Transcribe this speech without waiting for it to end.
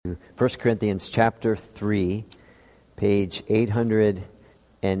1 Corinthians chapter 3, page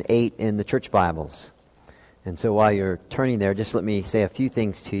 808 in the church Bibles. And so while you're turning there, just let me say a few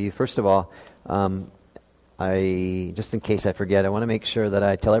things to you. First of all, just in case I forget, I want to make sure that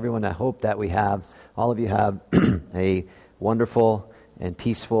I tell everyone I hope that all of you have a wonderful and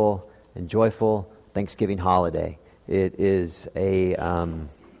peaceful and joyful Thanksgiving holiday. It is a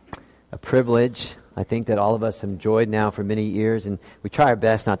privilege, I think, that all of us have enjoyed now for many years, and we try our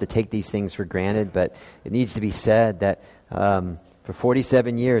best not to take these things for granted, but it needs to be said that for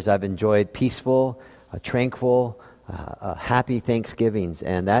 47 years I've enjoyed peaceful, tranquil, happy Thanksgivings,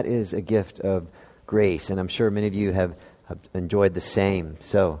 and that is a gift of grace, and I'm sure many of you have enjoyed the same.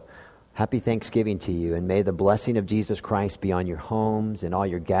 So, happy Thanksgiving to you, and may the blessing of Jesus Christ be on your homes and all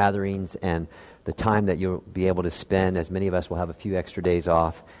your gatherings and the time that you'll be able to spend, as many of us will have a few extra days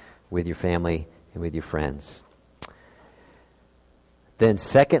off, with your family and with your friends. Then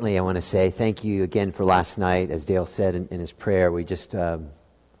secondly, I want to say thank you again for last night. As Dale said in his prayer, we just are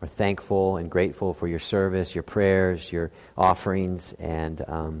thankful and grateful for your service, your prayers, your offerings, and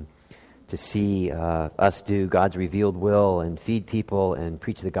to see us do God's revealed will and feed people and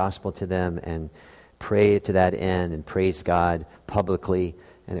preach the gospel to them and pray to that end and praise God publicly.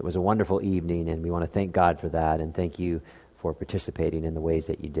 And it was a wonderful evening, and we want to thank God for that, and thank you for participating in the ways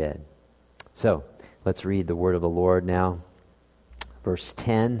that you did. So, let's read the word of the Lord now. Verse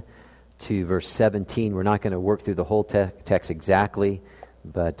 10 to verse 17. We're not going to work through the whole text exactly,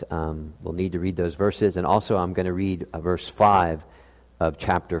 but we'll need to read those verses. And also I'm going to read verse 5 of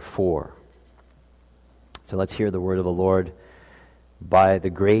chapter 4. So let's hear the word of the Lord. By the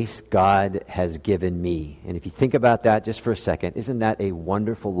grace God has given me. And if you think about that just for a second, isn't that a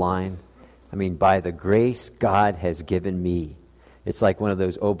wonderful line? I mean, by the grace God has given me. It's like one of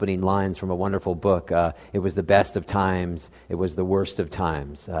those opening lines from a wonderful book. It was the best of times. It was the worst of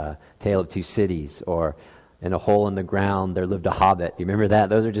times. Tale of Two Cities, or in a hole in the ground there lived a hobbit. You remember that?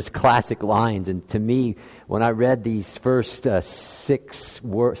 Those are just classic lines. And to me, when I read these first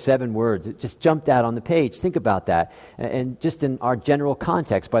 7 words, it just jumped out on the page. Think about that. And just in our general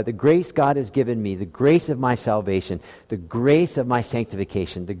context, by the grace God has given me, the grace of my salvation, the grace of my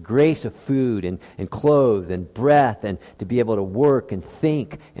sanctification, the grace of food and clothes and breath, and to be able to work and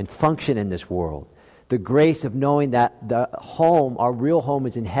think and function in this world. The grace of knowing that the home, our real home,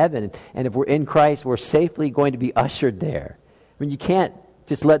 is in heaven. And if we're in Christ, we're safely going to be ushered there. I mean, you can't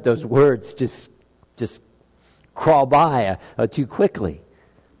just let those words just crawl by too quickly.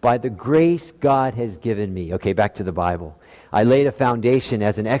 By the grace God has given me. Okay, back to the Bible. I laid a foundation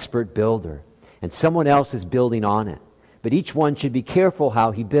as an expert builder, and someone else is building on it. But each one should be careful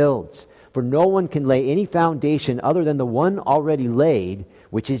how he builds. For no one can lay any foundation other than the one already laid,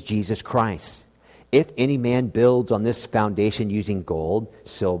 which is Jesus Christ. If any man builds on this foundation using gold,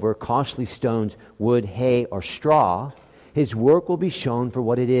 silver, costly stones, wood, hay, or straw, his work will be shown for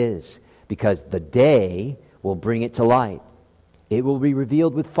what it is, because the day will bring it to light. It will be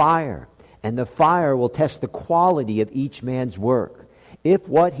revealed with fire, and the fire will test the quality of each man's work. If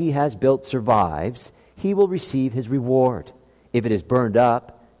what he has built survives, he will receive his reward. If it is burned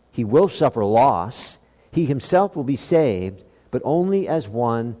up, he will suffer loss. He himself will be saved, but only as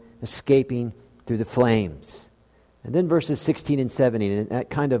one escaping through the flames. And then verses 16 and 17, and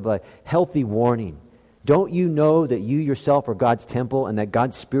that kind of a healthy warning. Don't you know that you yourself are God's temple and that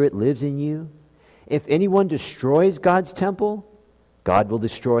God's Spirit lives in you? If anyone destroys God's temple, God will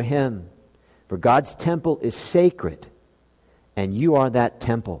destroy him. For God's temple is sacred, and you are that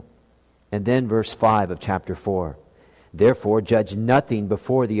temple. And then verse 5 of chapter 4. Therefore, judge nothing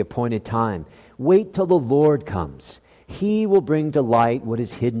before the appointed time. Wait till the Lord comes. He will bring to light what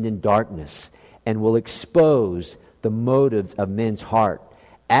is hidden in darkness, and will expose the motives of men's heart.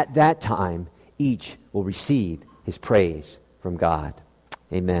 At that time, each will receive his praise from God.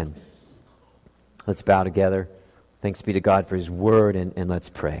 Amen. Let's bow together. Thanks be to God for his word, and let's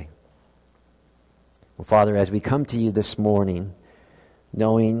pray. Well, Father, as we come to you this morning,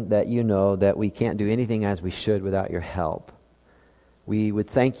 knowing that you know that we can't do anything as we should without your help, we would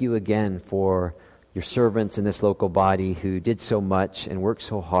thank you again for your servants in this local body who did so much and worked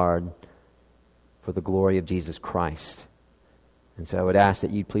so hard for the glory of Jesus Christ. And so I would ask that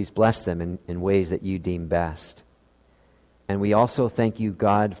you please bless them in ways that you deem best. And we also thank you,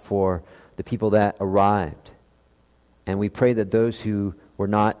 God, for the people that arrived. And we pray that those who were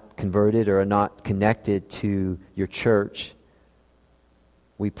not converted or are not connected to your church,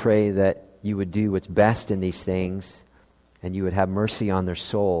 we pray that you would do what's best in these things, and you would have mercy on their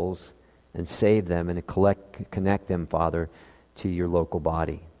souls and save them and connect them, Father, to your local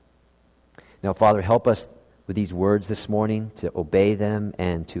body. Now, Father, help us with these words this morning, to obey them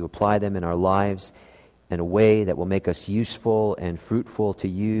and to apply them in our lives in a way that will make us useful and fruitful to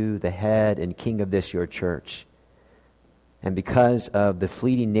you, the head and king of this, your church. And because of the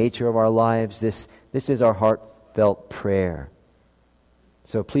fleeting nature of our lives, this is our heartfelt prayer.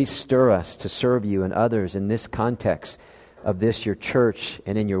 So please stir us to serve you and others in this context of this, your church,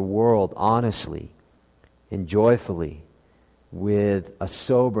 and in your world, honestly and joyfully, with a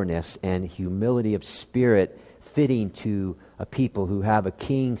soberness and humility of spirit fitting to a people who have a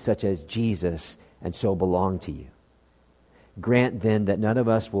king such as Jesus and so belong to you. Grant then that none of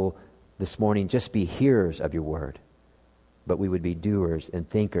us will this morning just be hearers of your word, but we would be doers and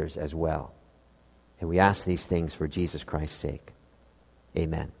thinkers as well. And we ask these things for Jesus Christ's sake.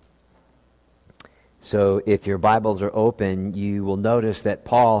 Amen. So if your Bibles are open, you will notice that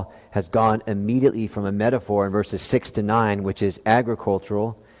Paul has gone immediately from a metaphor in verses 6 to 9, which is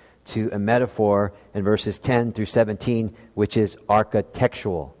agricultural, to a metaphor in verses 10 through 17, which is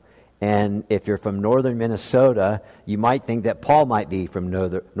architectural. And if you're from northern Minnesota, you might think that Paul might be from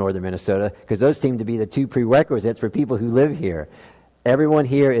northern Minnesota, because those seem to be the two prerequisites for people who live here. Everyone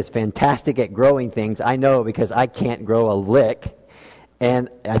here is fantastic at growing things. I know, because I can't grow a lick. And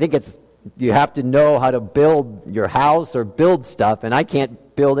I think you have to know how to build your house or build stuff, and I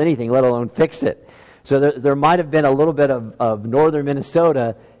can't build anything, let alone fix it. So there might have been a little bit of northern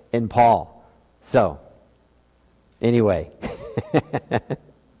Minnesota in Paul. So, anyway,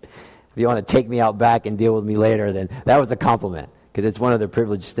 if you want to take me out back and deal with me later, then that was a compliment, because it's one of the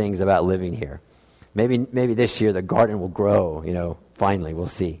privileged things about living here. Maybe this year the garden will grow, finally, we'll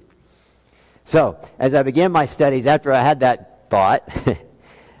see. So, as I began my studies, after I had that thought,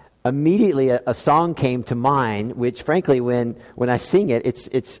 immediately a song came to mind, which frankly, when I sing it,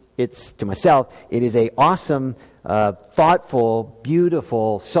 it's to myself, it is a awesome, thoughtful,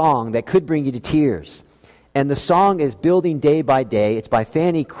 beautiful song that could bring you to tears. And the song is Building Day by Day. It's by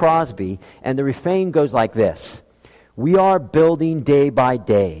Fanny Crosby, and the refrain goes like this: "We are building day by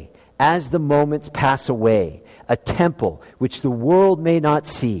day, as the moments pass away, a temple which the world may not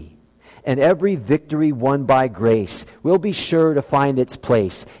see. And every victory won by grace will be sure to find its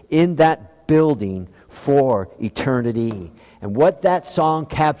place in that building for eternity." And what that song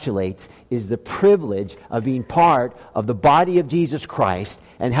encapsulates is the privilege of being part of the body of Jesus Christ,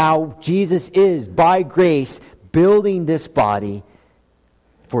 and how Jesus is, by grace, building this body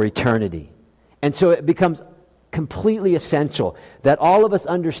for eternity. And so it becomes completely essential that all of us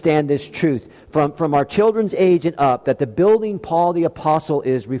understand this truth from our children's age and up, that the building Paul the Apostle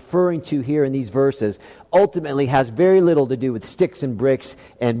is referring to here in these verses ultimately has very little to do with sticks and bricks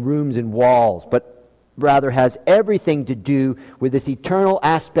and rooms and walls, but rather has everything to do with this eternal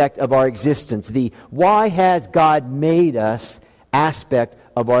aspect of our existence, the why has God made us aspect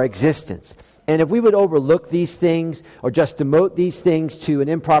of our existence. And if we would overlook these things or just demote these things to an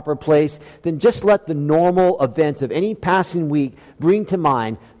improper place, then just let the normal events of any passing week bring to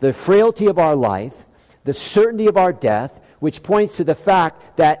mind the frailty of our life, the certainty of our death, which points to the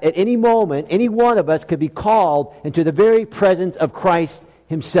fact that at any moment, any one of us could be called into the very presence of Christ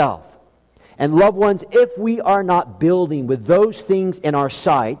himself. And loved ones, if we are not building with those things in our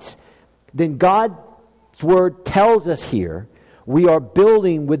sights, then God's word tells us here we are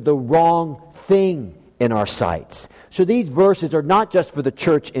building with the wrong thing in our sights. So these verses are not just for the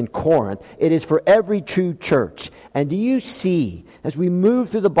church in Corinth. It is for every true church. And do you see, as we move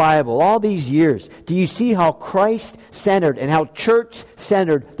through the Bible all these years, do you see how Christ-centered and how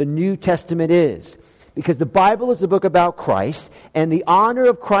church-centered the New Testament is? Because the Bible is a book about Christ, and the honor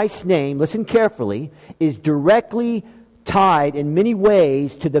of Christ's name, listen carefully, is directly tied in many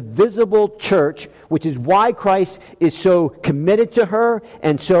ways to the visible church, which is why Christ is so committed to her,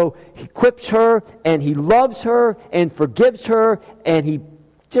 and so he equips her, and he loves her, and forgives her, and he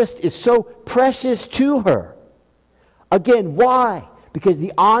just is so precious to her. Again, why? Because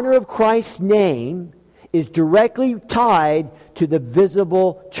the honor of Christ's name is directly tied to the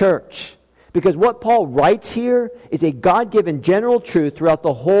visible church. Because what Paul writes here is a God-given general truth throughout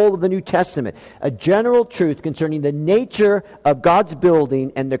the whole of the New Testament. A general truth concerning the nature of God's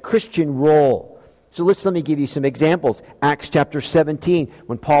building and the Christian role. So let me give you some examples. Acts chapter 17,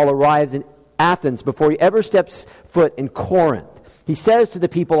 when Paul arrives in Athens before he ever steps foot in Corinth. He says to the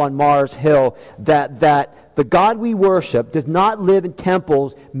people on Mars Hill that the God we worship does not live in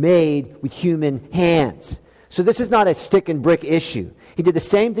temples made with human hands. So this is not a stick and brick issue. He did the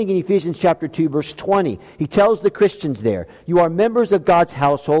same thing in Ephesians chapter 2, verse 20. He tells the Christians there, you are members of God's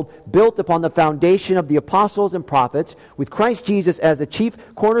household, built upon the foundation of the apostles and prophets, with Christ Jesus as the chief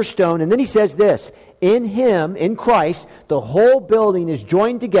cornerstone. And then he says this, in Him, in Christ, the whole building is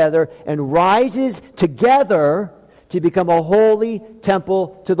joined together and rises together to become a holy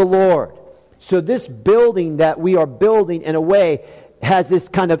temple to the Lord. So this building that we are building, in a way, has this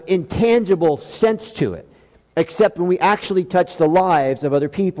kind of intangible sense to it, except when we actually touch the lives of other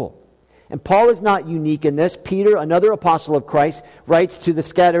people. And Paul is not unique in this. Peter, another apostle of Christ, writes to the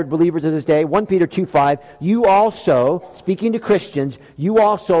scattered believers of his day, 1 Peter 2:5, you also, speaking to Christians, you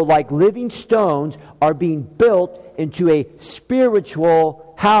also, like living stones, are being built into a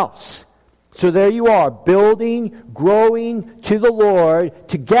spiritual house. So there you are, building, growing to the Lord.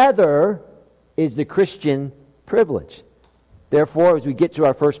 Together is the Christian privilege. Therefore, as we get to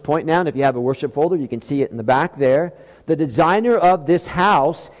our first point now, and if you have a worship folder, you can see it in the back there. The designer of this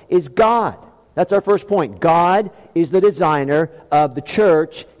house is God. That's our first point. God is the designer of the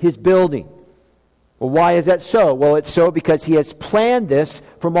church, His building. Well, why is that so? Well, it's so because He has planned this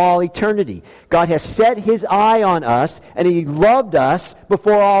from all eternity. God has set His eye on us, and He loved us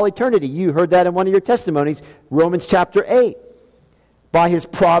before all eternity. You heard that in one of your testimonies, Romans chapter 8. By His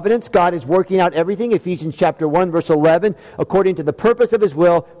providence, God is working out everything, Ephesians chapter 1, verse 11, according to the purpose of His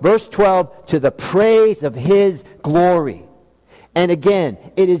will, verse 12, to the praise of His glory. And again,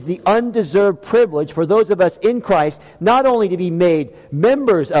 it is the undeserved privilege for those of us in Christ not only to be made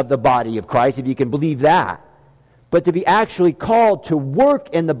members of the body of Christ, if you can believe that, but to be actually called to work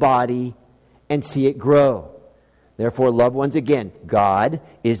in the body and see it grow. Therefore, loved ones, again, God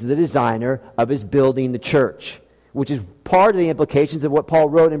is the designer of His building, the church, which is part of the implications of what Paul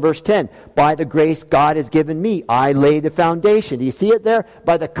wrote in verse 10. By the grace God has given me, I laid a foundation. Do you see it there?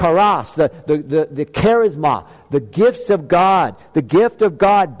 By the charis, the charisma, the gifts of God. The gift of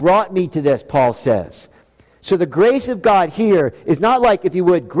God brought me to this, Paul says. So the grace of God here is not like, if you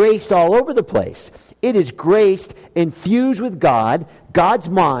would, grace all over the place. It is grace infused with God, God's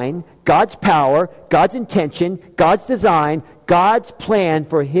mind, God's power, God's intention, God's design, God's plan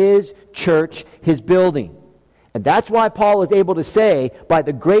for His church, His building. And that's why Paul is able to say, by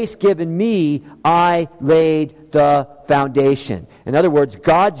the grace given me, I laid the foundation. In other words,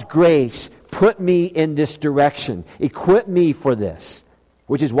 God's grace put me in this direction, equipped me for this.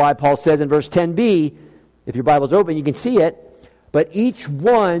 Which is why Paul says in verse 10b, if your Bible's open, you can see it, but each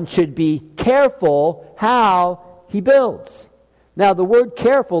one should be careful how he builds. Now, the word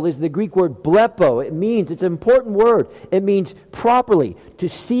careful is the Greek word blepo. It's an important word. It means properly, to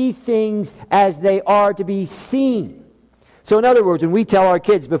see things as they are to be seen. So in other words, when we tell our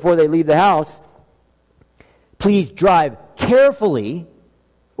kids before they leave the house, please drive carefully,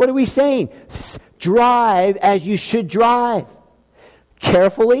 what are we saying? Drive as you should drive.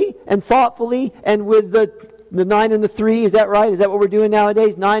 Carefully and thoughtfully and with the 9 and the 3, is that right? Is that what we're doing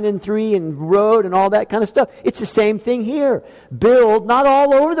nowadays? 9 and 3 and road and all that kind of stuff. It's the same thing here. Build, not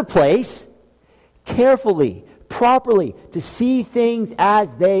all over the place, carefully, properly, to see things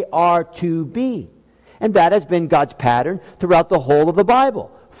as they are to be. And that has been God's pattern throughout the whole of the Bible.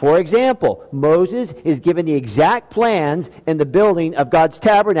 For example, Moses is given the exact plans in the building of God's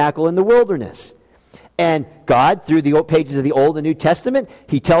tabernacle in the wilderness. And God, through the pages of the Old and New Testament,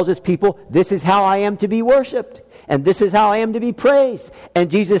 He tells His people, this is how I am to be worshipped. And this is how I am to be praised.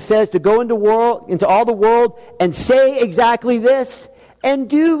 And Jesus says to go into all the world and say exactly this and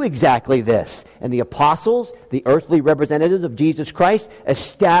do exactly this. And the apostles, the earthly representatives of Jesus Christ,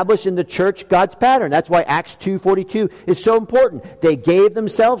 establish in the church God's pattern. That's why Acts 2:42 is so important. They gave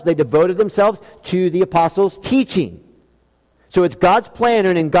themselves, they devoted themselves to the apostles' teaching. So it's God's plan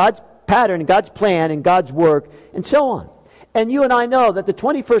and in God's pattern, God's plan, and God's work, and so on. And you and I know that the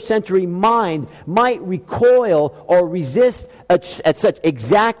 21st century mind might recoil or resist at such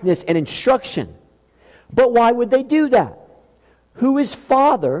exactness and instruction. But why would they do that? Who is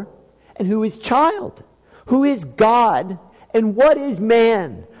father and who is child? Who is God and what is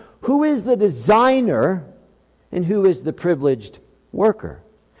man? Who is the designer and who is the privileged worker?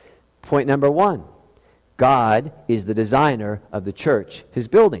 Point number 1. God is the designer of the church, His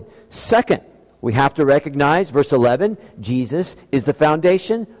building. Second, we have to recognize, verse 11, Jesus is the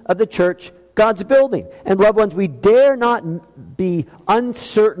foundation of the church, God's building. And loved ones, we dare not be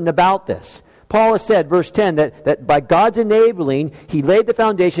uncertain about this. Paul has said, verse 10, that by God's enabling, He laid the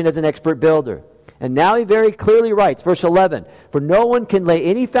foundation as an expert builder. And now he very clearly writes, verse 11, for no one can lay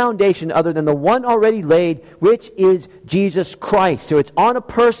any foundation other than the one already laid, which is Jesus Christ. So it's on a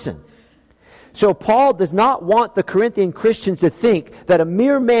person. So Paul does not want the Corinthian Christians to think that a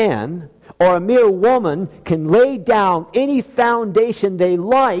mere man or a mere woman can lay down any foundation they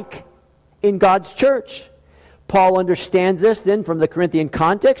like in God's church. Paul understands this then from the Corinthian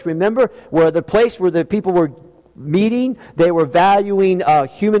context. Remember, where the place where the people were meeting, they were valuing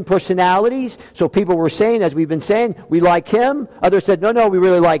human personalities. So people were saying, as we've been saying, we like him. Others said, no, we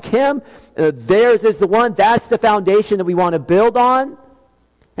really like him. Theirs is the one. That's the foundation that we want to build on.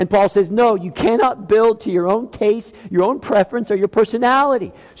 And Paul says, no, you cannot build to your own taste, your own preference, or your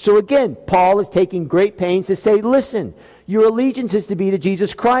personality. So again, Paul is taking great pains to say, listen, your allegiance is to be to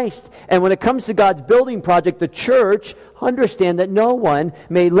Jesus Christ. And when it comes to God's building project, the church, understand that no one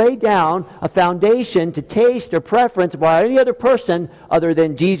may lay down a foundation to taste or preference by any other person other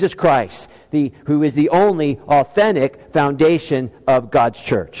than Jesus Christ, who is the only authentic foundation of God's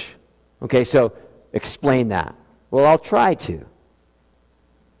church. Okay, so explain that. Well, I'll try to.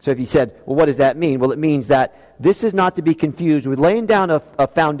 So if you said, well, what does that mean? Well, it means that this is not to be confused with laying down a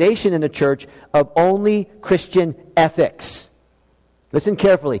foundation in the church of only Christian ethics. Listen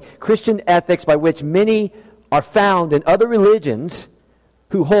carefully. Christian ethics by which many are found in other religions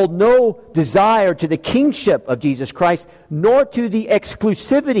who hold no desire to the kingship of Jesus Christ, nor to the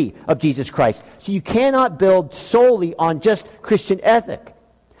exclusivity of Jesus Christ. So you cannot build solely on just Christian ethic.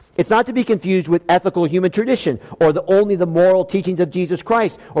 It's not to be confused with ethical human tradition, or only the moral teachings of Jesus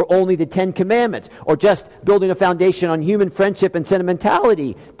Christ, or only the Ten Commandments, or just building a foundation on human friendship and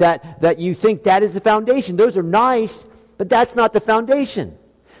sentimentality that you think that is the foundation. Those are nice, but that's not the foundation.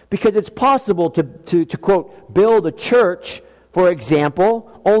 Because it's possible to quote, build a church, for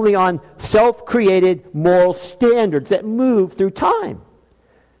example, only on self-created moral standards that move through time.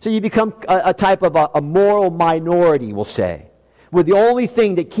 So you become a type of a moral minority, we'll say, where the only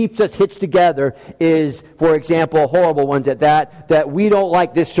thing that keeps us hitched together is, for example, horrible ones at that we don't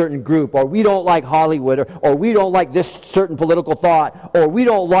like this certain group, or we don't like Hollywood, or we don't like this certain political thought, or we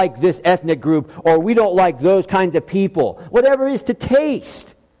don't like this ethnic group, or we don't like those kinds of people. Whatever it is to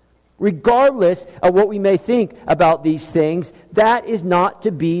taste. Regardless of what we may think about these things, that is not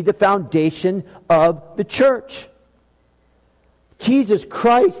to be the foundation of the church. Jesus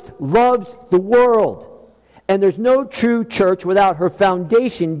Christ loves the world. And there's no true church without her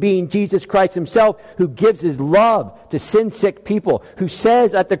foundation being Jesus Christ himself, who gives his love to sin-sick people, who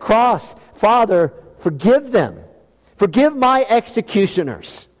says at the cross, Father, forgive them. Forgive my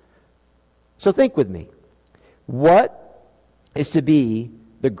executioners. So think with me. What is to be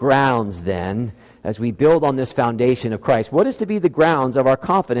the grounds then, as we build on this foundation of Christ? What is to be the grounds of our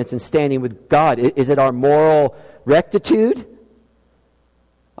confidence in standing with God? Is it our moral rectitude?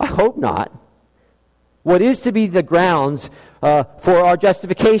 I hope not. What is to be the grounds for our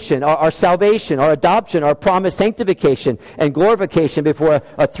justification, our salvation, our adoption, our promised sanctification and glorification before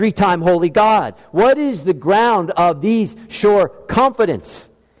a three-time holy God? What is the ground of these sure confidence?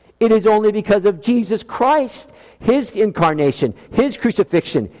 It is only because of Jesus Christ, his incarnation, his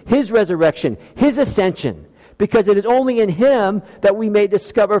crucifixion, his resurrection, his ascension. Because it is only in him that we may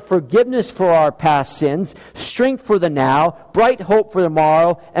discover forgiveness for our past sins, strength for the now, bright hope for the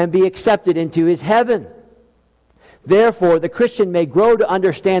morrow, and be accepted into his heaven. Therefore, the Christian may grow to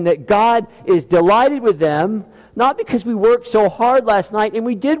understand that God is delighted with them, not because we worked so hard last night, and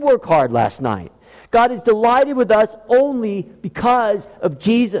we did work hard last night. God is delighted with us only because of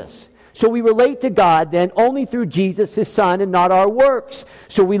Jesus. So we relate to God then only through Jesus, his Son, and not our works.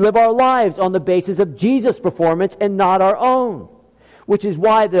 So we live our lives on the basis of Jesus' performance and not our own. Which is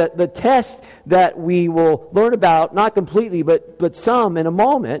why the test that we will learn about, not completely, but some in a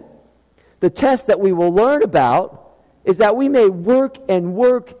moment, the test that we will learn about is that we may work and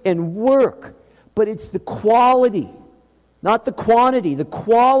work and work, but it's the quality, not the quantity, the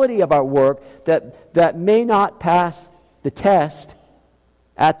quality of our work that may not pass the test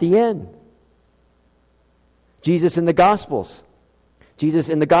at the end. Jesus in the Gospels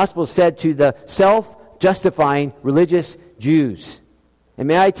said to the self-justifying religious Jews, and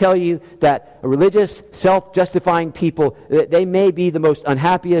may I tell you that a religious, self-justifying people, they may be the most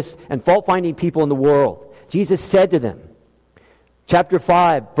unhappiest and fault-finding people in the world. Jesus said to them, chapter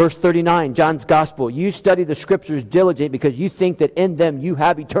 5, verse 39, John's Gospel, you study the Scriptures diligently because you think that in them you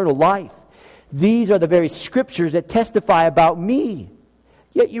have eternal life. These are the very Scriptures that testify about me.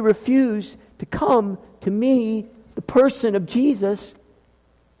 Yet you refuse to come to me, the person of Jesus,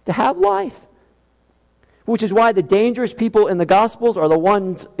 to have life. Which is why the dangerous people in the Gospels are the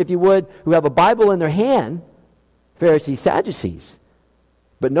ones, if you would, who have a Bible in their hand, Pharisees, Sadducees,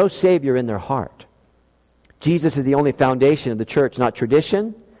 but no Savior in their heart. Jesus is the only foundation of the church, not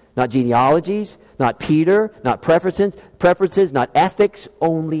tradition, not genealogies, not Peter, not preferences, not ethics,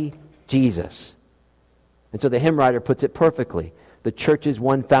 only Jesus. And so the hymn writer puts it perfectly. The church's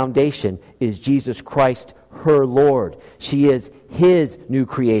one foundation is Jesus Christ, her Lord. She is his new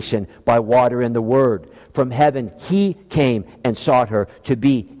creation by water and the word. From heaven he came and sought her to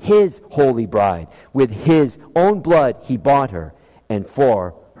be his holy bride. With his own blood he bought her, and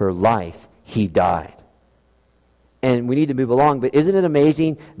for her life he died. And we need to move along, but isn't it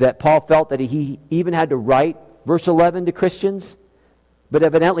amazing that Paul felt that he even had to write verse 11 to Christians? But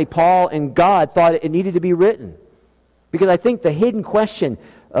evidently Paul and God thought it needed to be written. Because I think the hidden question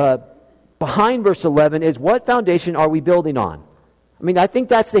behind verse 11 is, what foundation are we building on? I mean, I think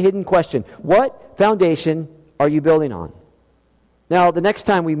that's the hidden question. What foundation are you building on? Now, the next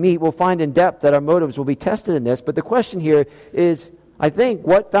time we meet, we'll find in depth that our motives will be tested in this, but the question here is, I think,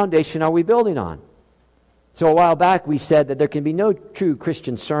 what foundation are we building on? So a while back we said that there can be no true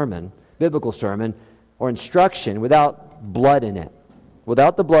Christian sermon, biblical sermon, or instruction without blood in it,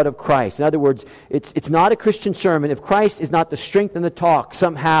 without the blood of Christ. In other words, it's not a Christian sermon if Christ is not the strength in the talk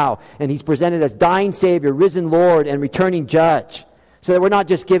somehow, and he's presented as dying Savior, risen Lord, and returning Judge. So that we're not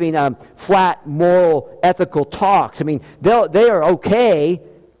just giving flat, moral, ethical talks. I mean, they are okay,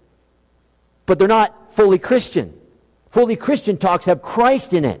 but they're not fully Christian. Fully Christian talks have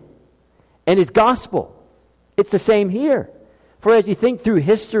Christ in it and his gospel. It's the same here. For as you think through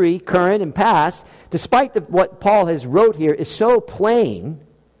history, current and past, despite what Paul has wrote here is so plain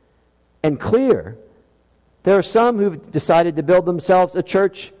and clear, there are some who've decided to build themselves a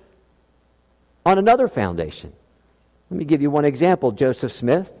church on another foundation. Let me give you one example. Joseph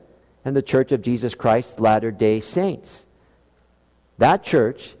Smith and the Church of Jesus Christ Latter-day Saints. That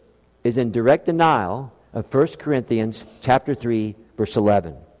church is in direct denial of 1 Corinthians chapter 3, verse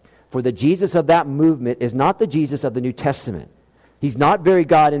 11. For the Jesus of that movement is not the Jesus of the New Testament. He's not very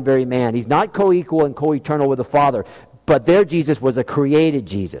God and very man. He's not co-equal and co-eternal with the Father. But their Jesus was a created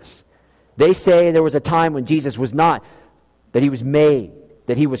Jesus. They say there was a time when Jesus was not, that he was made,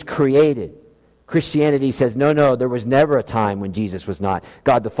 that he was created. Christianity says, no, there was never a time when Jesus was not.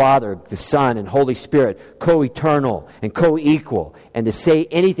 God the Father, the Son, and Holy Spirit, co-eternal and co-equal. And to say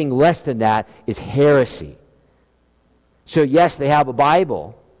anything less than that is heresy. So yes, they have a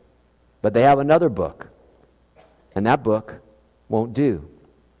Bible, but they have another book. And that book won't do.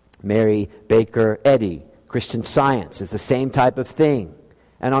 Mary Baker Eddy, Christian Science, is the same type of thing.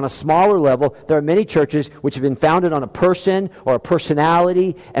 And on a smaller level, there are many churches which have been founded on a person or a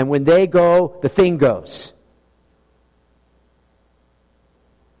personality, and when they go, the thing goes.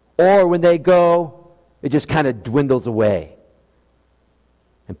 Or when they go, it just kind of dwindles away.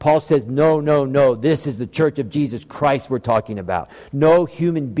 And Paul says, no, this is the Church of Jesus Christ we're talking about. No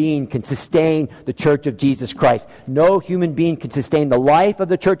human being can sustain the Church of Jesus Christ. No human being can sustain the life of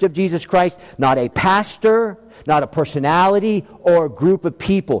the Church of Jesus Christ. Not a pastor, not a personality, or a group of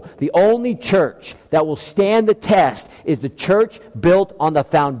people. The only church that will stand the test is the church built on the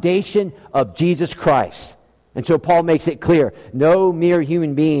foundation of Jesus Christ. And so Paul makes it clear, no mere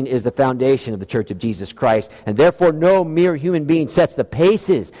human being is the foundation of the Church of Jesus Christ, and therefore no mere human being sets the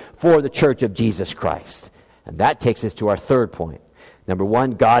paces for the Church of Jesus Christ. And that takes us to our third point. Number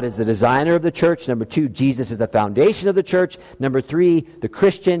one, God is the designer of the church. Number two, Jesus is the foundation of the church. Number three, the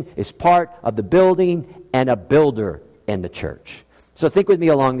Christian is part of the building and a builder in the church. So think with me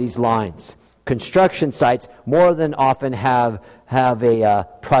along these lines. Construction sites more than often have a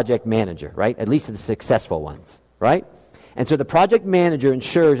project manager, right? At least the successful ones, right? And so the project manager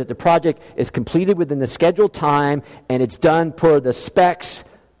ensures that the project is completed within the scheduled time and it's done per the specs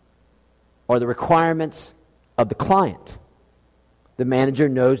or the requirements of the client. The manager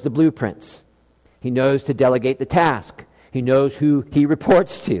knows the blueprints. He knows to delegate the task. He knows who he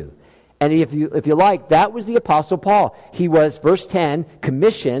reports to. And if you like, that was the Apostle Paul. He was, verse 10,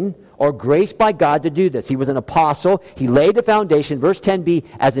 commissioned or graced by God to do this. He was an apostle. He laid the foundation, verse 10b,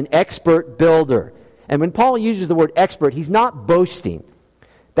 as an expert builder. And when Paul uses the word expert, he's not boasting.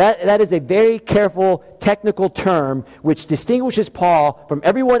 That is a very careful technical term which distinguishes Paul from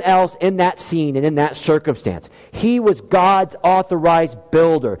everyone else in that scene and in that circumstance. He was God's authorized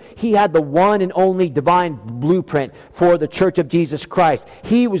builder. He had the one and only divine blueprint for the Church of Jesus Christ.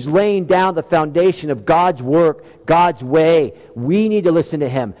 He was laying down the foundation of God's work, God's way. We need to listen to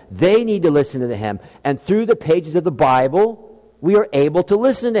him. They need to listen to him. And through the pages of the Bible, we are able to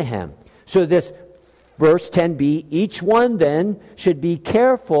listen to him. So this Verse 10b, each one then should be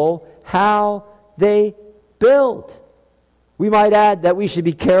careful how they build. We might add that we should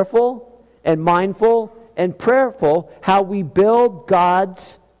be careful and mindful and prayerful how we build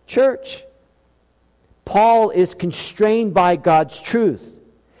God's church. Paul is constrained by God's truth.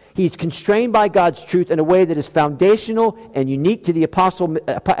 He's constrained by God's truth in a way that is foundational and unique to the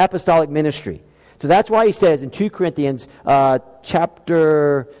apostolic ministry. So that's why he says in 1 Corinthians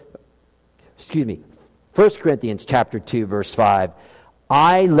chapter 2, verse 5,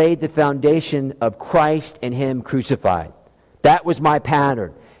 I laid the foundation of Christ and Him crucified. That was my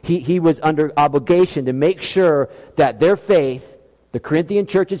pattern. He was under obligation to make sure that their faith, the Corinthian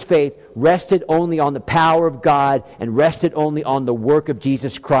church's faith, rested only on the power of God and rested only on the work of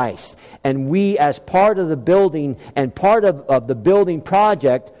Jesus Christ. And we, as part of the building and part of the building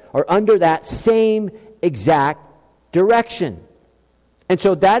project, are under that same exact direction. And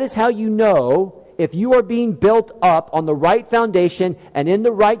so that is how you know if you are being built up on the right foundation and in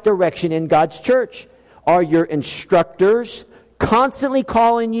the right direction in God's church. Are your instructors constantly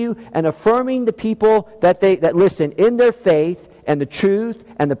calling you and affirming the people that listen in their faith and the truth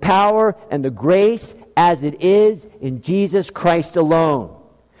and the power and the grace as it is in Jesus Christ alone?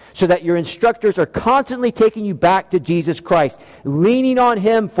 So that your instructors are constantly taking you back to Jesus Christ, leaning on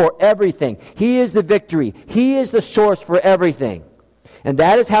Him for everything. He is the victory. He is the source for everything. And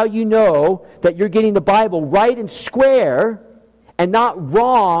that is how you know that you're getting the Bible right and square and not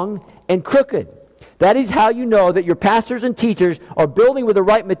wrong and crooked. That is how you know that your pastors and teachers are building with the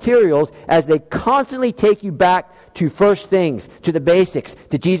right materials as they constantly take you back to first things, to the basics,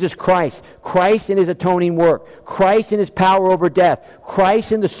 to Jesus Christ. Christ in His atoning work. Christ in His power over death.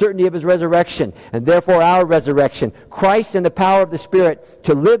 Christ in the certainty of His resurrection, and therefore our resurrection. Christ in the power of the Spirit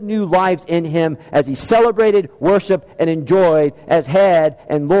to live new lives in Him as He celebrated, worshiped, and enjoyed as head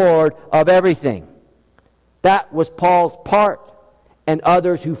and Lord of everything. That was Paul's part. And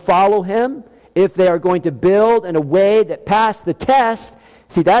others who follow him, if they are going to build in a way that passed the test,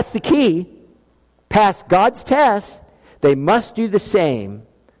 see, that's the key, pass God's test, they must do the same,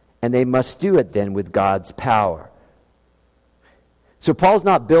 and they must do it then with God's power. So Paul's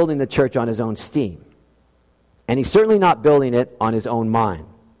not building the church on his own steam, and he's certainly not building it on his own mind.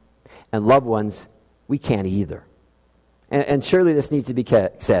 And loved ones, we can't either. And surely this needs to be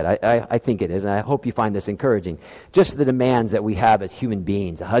said. I think it is, and I hope you find this encouraging. Just the demands that we have as human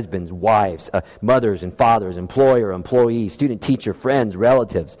beings, husbands, wives, mothers and fathers, employer, employees, student, teacher, friends,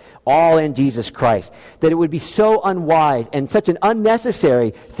 relatives, all in Jesus Christ, that it would be so unwise and such an unnecessary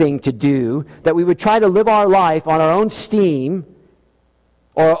thing to do that we would try to live our life on our own steam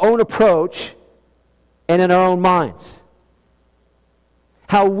or our own approach and in our own minds.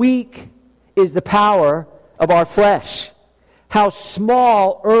 How weak is the power of our flesh. How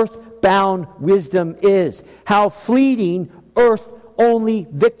small earth-bound wisdom is. How fleeting earth-only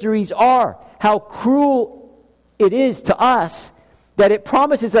victories are. How cruel it is to us that it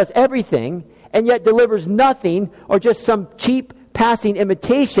promises us everything and yet delivers nothing, or just some cheap passing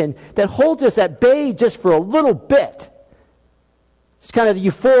imitation that holds us at bay just for a little bit. It's kind of the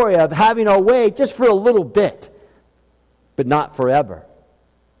euphoria of having our way just for a little bit, but not forever.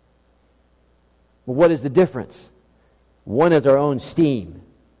 Well, what is the difference? One is our own steam,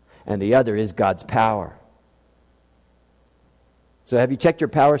 and the other is God's power. So have you checked your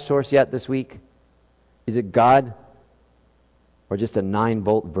power source yet this week? Is it God or just a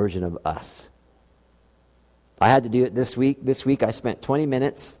 9-volt version of us? I had to do it this week. This week I spent 20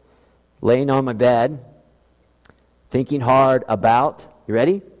 minutes laying on my bed, thinking hard about, you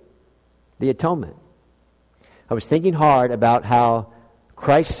ready? The atonement. I was thinking hard about how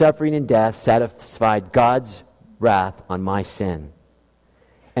Christ's suffering and death satisfied God's wrath on my sin.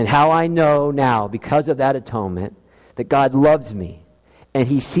 And how I know now, because of that atonement, that God loves me and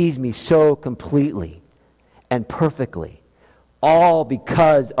He sees me so completely and perfectly. All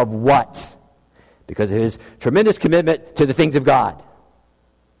because of what? Because of His tremendous commitment to the things of God?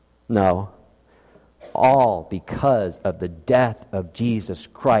 No. All because of the death of Jesus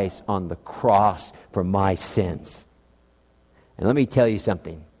Christ on the cross for my sins. And let me tell you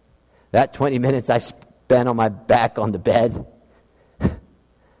something. That 20 minutes I spent on my back on the bed,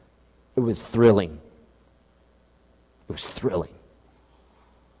 it was thrilling. It was thrilling.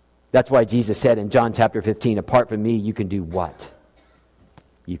 That's why Jesus said in John chapter 15, apart from me, you can do what?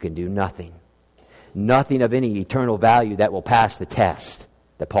 You can do nothing. Nothing of any eternal value that will pass the test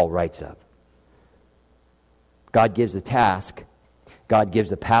that Paul writes of. God gives the task. God gives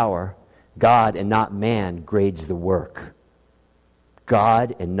the power. God and not man grades the work.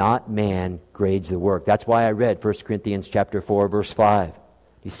 God and not man grades the work. That's why I read 1 Corinthians chapter 4, verse 5. Do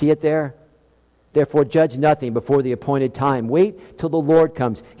you see it there? Therefore judge nothing before the appointed time. Wait till the Lord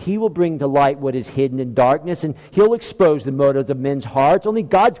comes. He will bring to light what is hidden in darkness, and He'll expose the motives of men's hearts. Only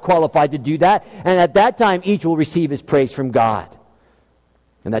God's qualified to do that. And at that time, each will receive his praise from God.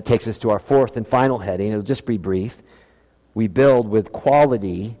 And that takes us to our fourth and final heading. It'll just be brief. We build with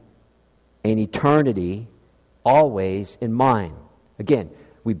quality and eternity always in mind. Again,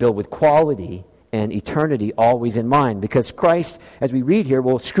 we build with quality and eternity always in mind, because Christ, as we read here,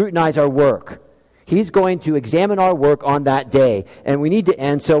 will scrutinize our work. He's going to examine our work on that day. And we need to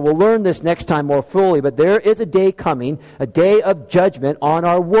end, so we'll learn this next time more fully. But there is a day coming, a day of judgment on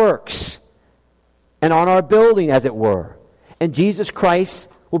our works and on our building, as it were. And Jesus Christ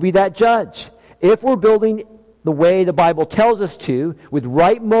will be that judge. If we're building the way the Bible tells us to, with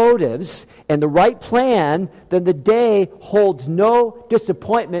right motives and the right plan, then the day holds no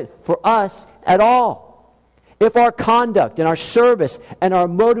disappointment for us at all. If our conduct and our service and our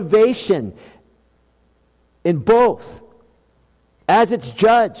motivation in both, as it's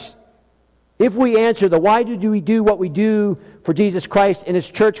judged, if we answer the why do we do what we do for Jesus Christ in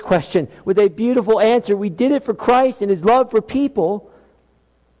His church question with a beautiful answer, we did it for Christ and His love for people,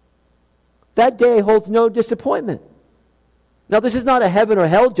 that day holds no disappointment. Now, this is not a heaven or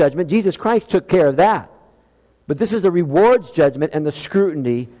hell judgment. Jesus Christ took care of that. But this is the rewards judgment and the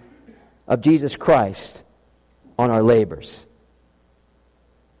scrutiny of Jesus Christ on our labors.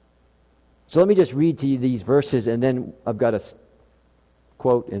 So let me just read to you these verses, and then I've got a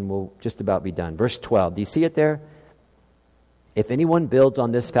quote, and we'll just about be done. Verse 12. Do you see it there? If anyone builds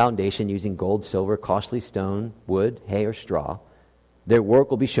on this foundation using gold, silver, costly stone, wood, hay, or straw, their work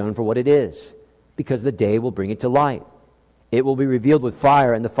will be shown for what it is, because the day will bring it to light. It will be revealed with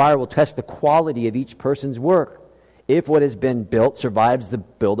fire, and the fire will test the quality of each person's work. If what has been built survives, the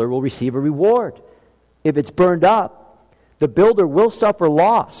builder will receive a reward. If it's burned up, the builder will suffer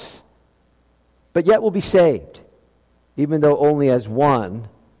loss, but yet will be saved, even though only as one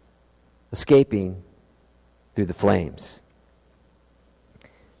escaping through the flames.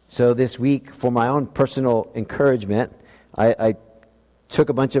 So this week, for my own personal encouragement, I took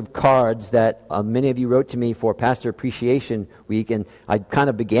a bunch of cards that many of you wrote to me for Pastor Appreciation Week, and I kind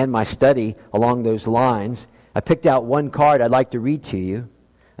of began my study along those lines. I picked out one card I'd like to read to you,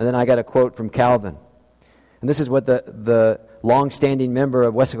 and then I got a quote from Calvin. And this is what the long-standing member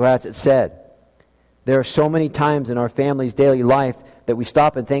of West Cohasset said. There are so many times in our family's daily life that we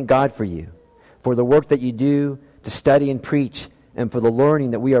stop and thank God for you, for the work that you do to study and preach, and for the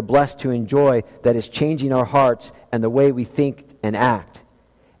learning that we are blessed to enjoy that is changing our hearts and the way we think and act.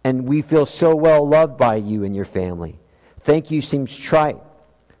 And we feel so well loved by you and your family. Thank you seems trite,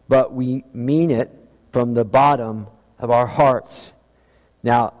 but we mean it from the bottom of our hearts.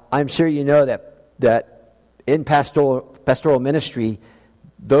 Now, I'm sure you know that in pastoral ministry,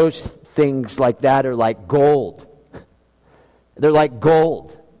 those things like that are like gold. They're like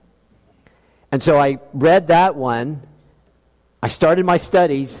gold. And so I read that one, I started my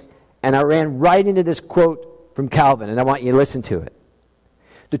studies, and I ran right into this quote from Calvin, and I want you to listen to it.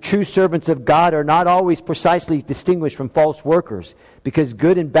 The true servants of God are not always precisely distinguished from false workers, because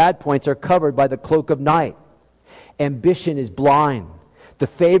good and bad points are covered by the cloak of night. Ambition is blind. The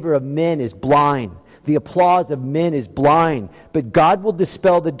favor of men is blind. The applause of men is blind. But God will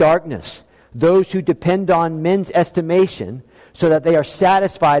dispel the darkness. Those who depend on men's estimation so that they are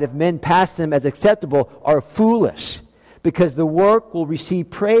satisfied if men pass them as acceptable are foolish, because the work will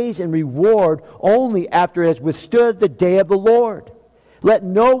receive praise and reward only after it has withstood the day of the Lord. Let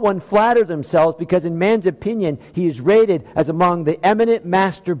no one flatter themselves, because in man's opinion he is rated as among the eminent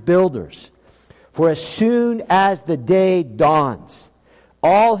master builders. For as soon as the day dawns,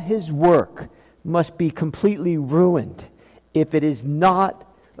 all his work must be completely ruined if it is not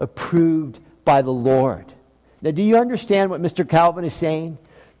approved by the Lord. Now, do you understand what Mr. Calvin is saying?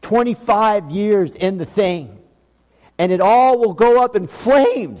 25 years in the thing, and it all will go up in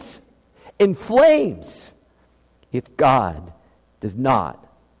flames, if God does not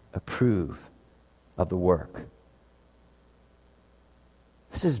approve of the work.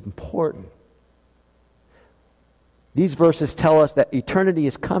 This is important. These verses tell us that eternity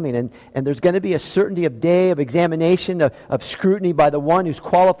is coming, and there's going to be a certainty of day, of examination, of scrutiny by the one who's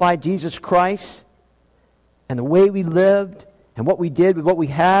qualified, Jesus Christ. And the way we lived and what we did with what we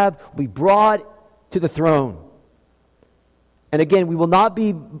have will be brought to the throne. And again, we will not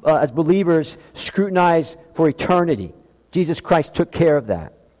be, as believers, scrutinized for eternity. Jesus Christ took care of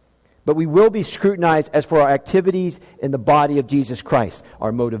that. But we will be scrutinized as for our activities in the body of Jesus Christ.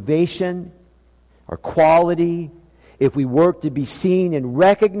 Our motivation, our quality, if we work to be seen and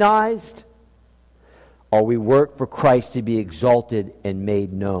recognized, or we work for Christ to be exalted and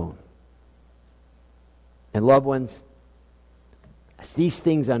made known. And loved ones, as these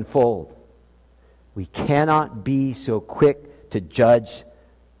things unfold, we cannot be so quick to judge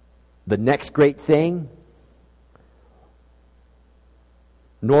the next great thing,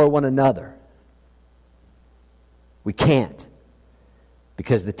 nor one another. We can't,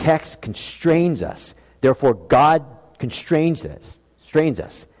 because the text constrains us. Therefore, God constrains us,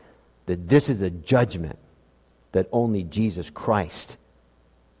 that this is a judgment that only Jesus Christ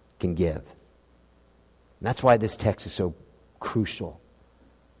can give. And that's why this text is so crucial.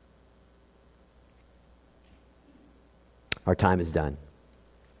 Our time is done.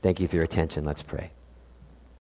 Thank you for your attention. Let's pray.